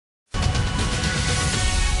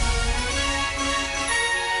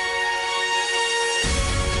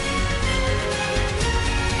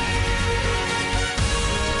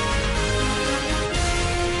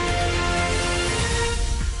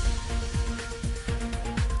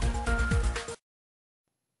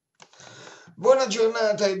Buona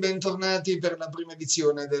giornata e bentornati per la prima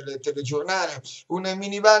edizione del telegiornale. Un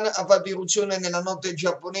minivan ha fatto irruzione nella notte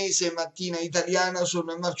giapponese, mattina italiana, su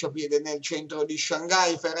un marciapiede nel centro di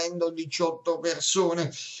Shanghai, ferendo 18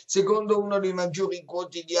 persone. Secondo uno dei maggiori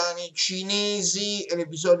quotidiani cinesi,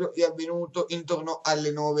 l'episodio è avvenuto intorno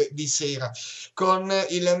alle 9 di sera, con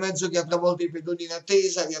il mezzo che ha travolto i pedoni in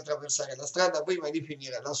attesa di attraversare la strada prima di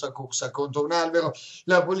finire la sua corsa contro un albero.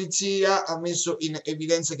 La polizia ha messo in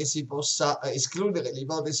evidenza che si possa escludere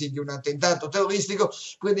l'ipotesi di un attentato terroristico,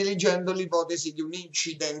 prediligendo l'ipotesi di un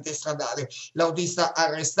incidente stradale. L'autista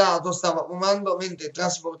arrestato stava fumando mentre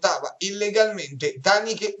trasportava illegalmente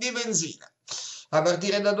taniche di benzina. A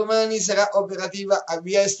partire da domani sarà operativa a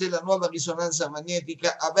Vieste la nuova risonanza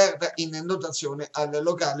magnetica aperta in dotazione al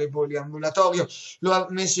locale poliambulatorio. Lo ha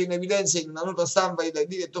messo in evidenza in una nota stampa il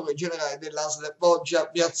direttore generale dell'ASL Poggia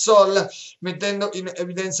Piazzolla, mettendo in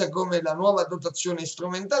evidenza come la nuova dotazione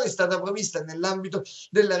strumentale è stata prevista nell'ambito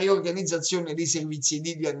della riorganizzazione dei servizi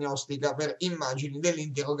di diagnostica per immagini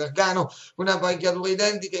dell'intero Gargano. Una apparecchiatura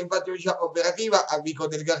identica infatti è già operativa a Vico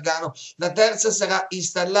del Gargano. La terza sarà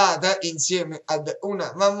installata insieme ad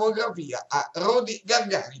una mammografia a Rodi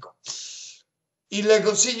Garganico. Il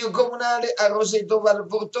Consiglio Comunale a Roseto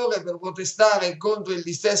Valportore, per protestare contro il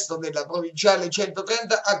dissesto della provinciale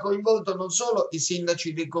 130, ha coinvolto non solo i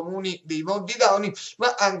sindaci dei comuni dei Monti Dauni,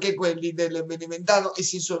 ma anche quelli del Beneventano, e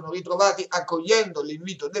si sono ritrovati accogliendo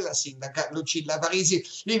l'invito della sindaca Lucilla Parisi,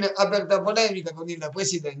 in aperta polemica con il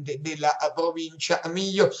presidente della provincia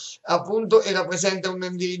Miglio. Appunto era presente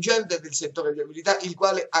un dirigente del settore viabilità, il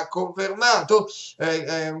quale ha confermato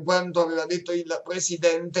quanto aveva detto il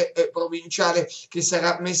presidente provinciale, che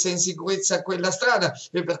sarà messa in sicurezza quella strada,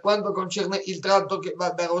 e per quanto concerne il tratto che va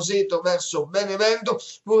da Roseto verso Benevento,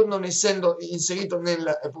 pur non essendo inserito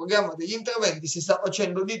nel programma degli interventi, si sta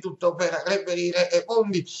facendo di tutto per reperire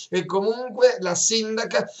fondi, e comunque la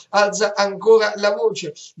sindaca alza ancora la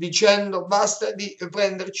voce dicendo basta di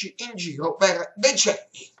prenderci in giro per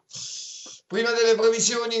decenni. Prima delle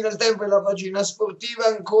previsioni del tempo e la pagina sportiva,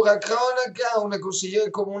 ancora cronaca, un consigliere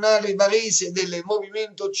comunale barese del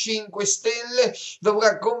Movimento 5 Stelle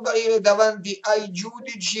dovrà comparire davanti ai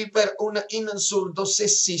giudici per un insulto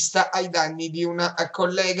sessista ai danni di una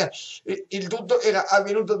collega. Il tutto era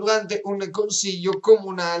avvenuto durante un consiglio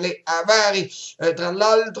comunale a Bari. Tra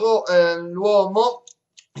l'altro l'uomo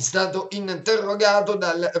è stato interrogato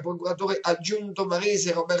dal procuratore aggiunto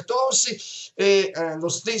barese Roberto Rossi, e lo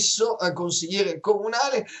stesso consigliere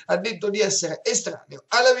comunale ha detto di essere estraneo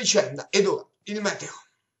alla vicenda. Ed ora il meteo.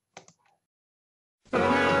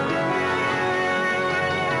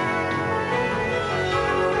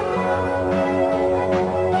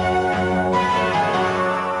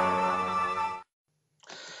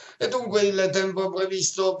 E dunque il tempo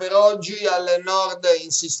previsto per oggi: al nord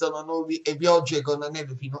insistono nubi e piogge con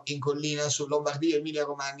neve fino in collina su Lombardia, Emilia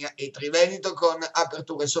Romagna e Triveneto, con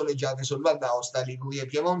aperture soleggiate sul Val d'Aosta, Liguria e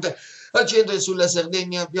Piemonte. Al centro e sulla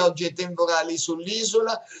Sardegna piogge temporali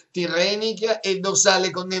sull'isola tirrenica e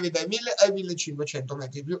dorsale con neve dai 1000 ai 1500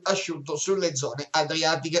 metri, più asciutto sulle zone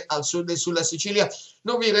adriatiche. Al sud e sulla Sicilia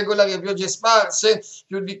nubi irregolari e piogge sparse,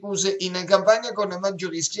 più diffuse in campagna, con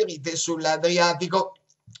maggiori schiarite sull'Adriatico.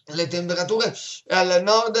 Le temperature al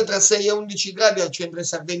nord tra 6 e 11 gradi, al centro e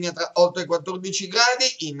Sardegna tra 8 e 14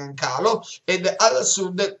 gradi in calo, ed al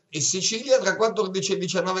sud e Sicilia tra 14 e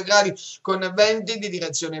 19 gradi, con venti di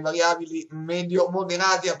direzione variabili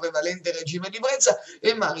medio-moderati a prevalente regime di brezza,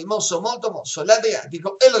 e mari molto mosso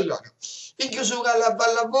l'Adriatico e lo Ionio. In chiusura alla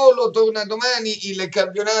pallavolo, torna domani il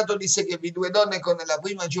campionato di Serie B2 donne, con la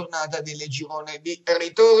prima giornata del girone di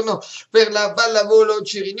ritorno. Per la pallavolo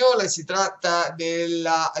Cerignola si tratta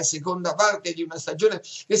della seconda parte di una stagione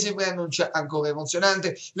che si preannuncia ancora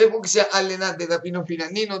emozionante. Le Fucsia, allenate da Pino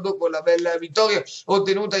Pinannino dopo la bella vittoria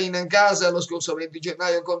ottenuta in casa lo scorso 20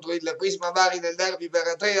 gennaio contro il Prisma Bari nel derby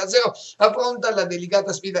per 3-0, appronta la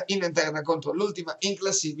delicata sfida in interna contro l'ultima in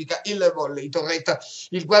classifica, il Volley Torretta.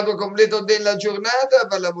 Il quadro completo della giornata: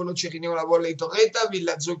 pallavolo Cerignola, Volley Torretta,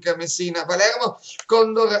 Villa Zucca Messina Palermo,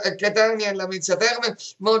 Condor Catania e Lamezia Terme,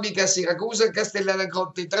 Modica Siracusa, Castellana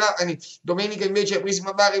Grotte Trapani. Domenica invece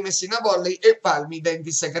Prisma Bari Messina Volley e Palmi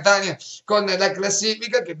Dentis Catania, con la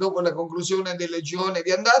classifica che dopo la conclusione del girone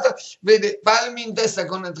di andata vede Palmi in testa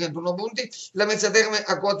con 31 punti, Lamezia Terme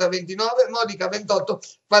a quota 29, Modica 28,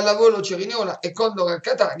 pallavolo Cerignola e Condor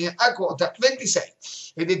Catania a quota 26.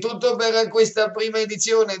 Ed è tutto per questa prima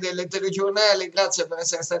edizione del telegiornale, grazie per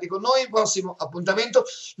essere stati con noi. Prossimo appuntamento,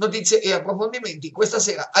 notizie e approfondimenti questa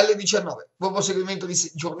sera alle 19. Buon proseguimento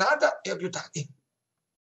di giornata e a più tardi.